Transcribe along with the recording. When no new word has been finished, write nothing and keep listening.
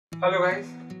Hello guys,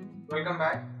 welcome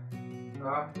back.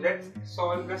 Let's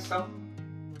solve the sum.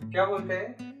 क्या बोलते हैं?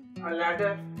 A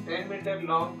ladder 10 meter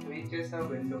long reaches a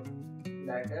window.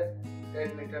 Ladder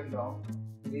 10 meter long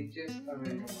reaches a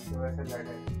window. तो ऐसा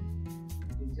ladder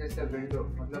reaches a window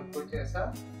मतलब कुछ ऐसा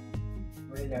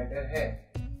वही ladder है.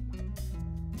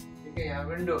 ठीक है, यहाँ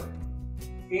window है.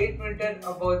 8 meter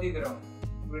above the ground.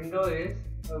 Window is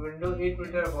a window 8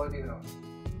 meter above the ground.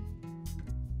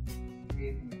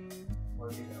 8 meter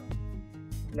above the ground.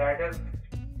 Ladder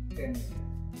 10 meter.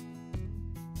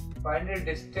 Find the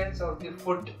distance of the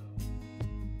foot.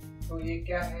 तो ये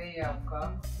क्या है? ये आपका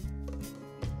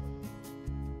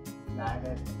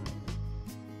ladder है.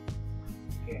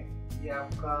 ठीक है, ये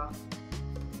आपका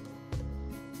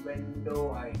window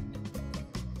height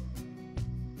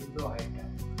है.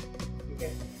 ठीक है.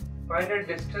 Find the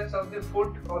distance of the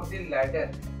foot of the ladder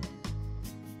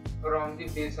from the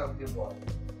base of the wall.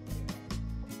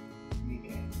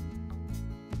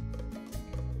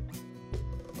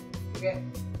 ठीक है,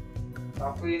 तो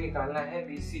आपको ये निकालना है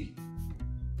BC.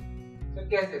 तो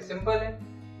कैसे? सिंपल है,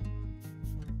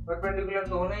 परपेंडिकुलर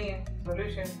तो होना ही है.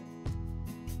 Solution,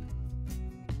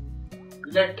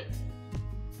 late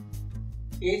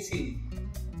AC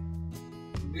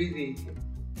be the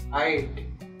height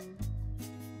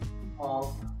of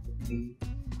the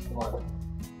wall.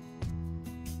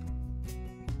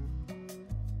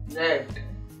 Let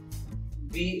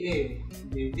BA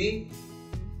be the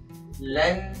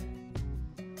length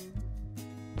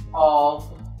of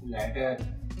ladder.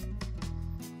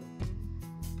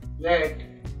 Let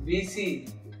BC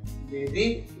be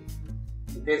the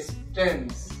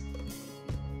distance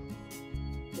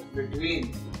between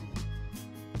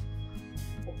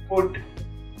foot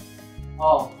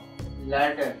of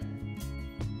ladder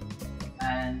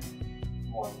and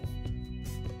wall.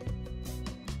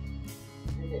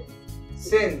 Okay.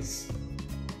 Since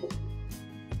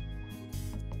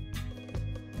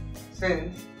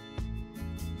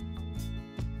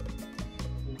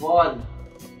wall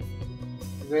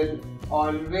will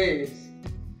always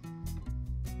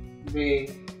be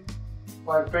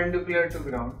perpendicular to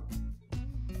ground,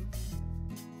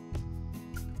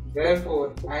 therefore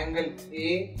angle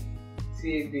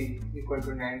ACB equal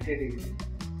to 90 degree.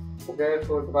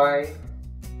 Therefore by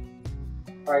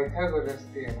Pythagoras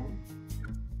theorem,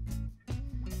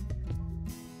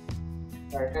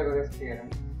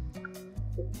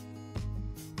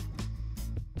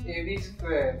 AB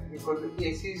square equal to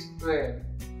AC square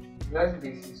plus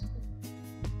BC square.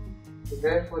 So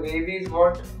therefore AB is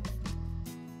what?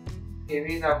 AB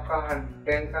is आपका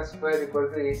 10 का square equal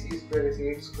to AC square is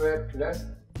 8 square plus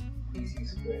BC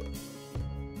square.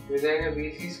 तो जाएगा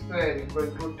BC square equal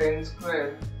to 10 square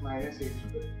minus 8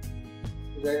 square.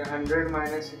 तो जाएगा 100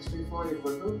 minus 64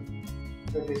 equal to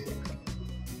 36.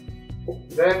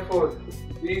 Therefore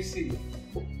BC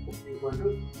equal to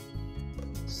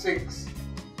 6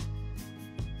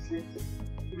 meters.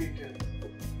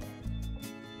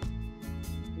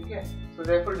 ठीक है. So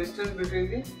therefore distance between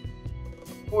the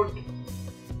foot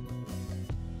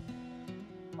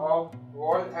of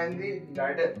wall and the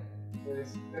ladder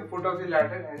is the foot of the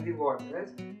ladder and the wall is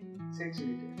 6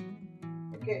 meters.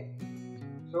 Okay.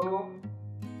 So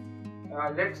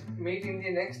let's meet in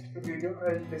the next video.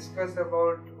 I'll discuss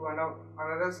about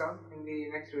another sum in the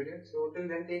next video. So till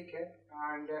then, take care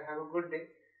and have a good day.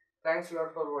 Thanks a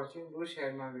lot for watching. Do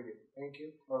share my video. Thank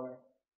you. Bye bye.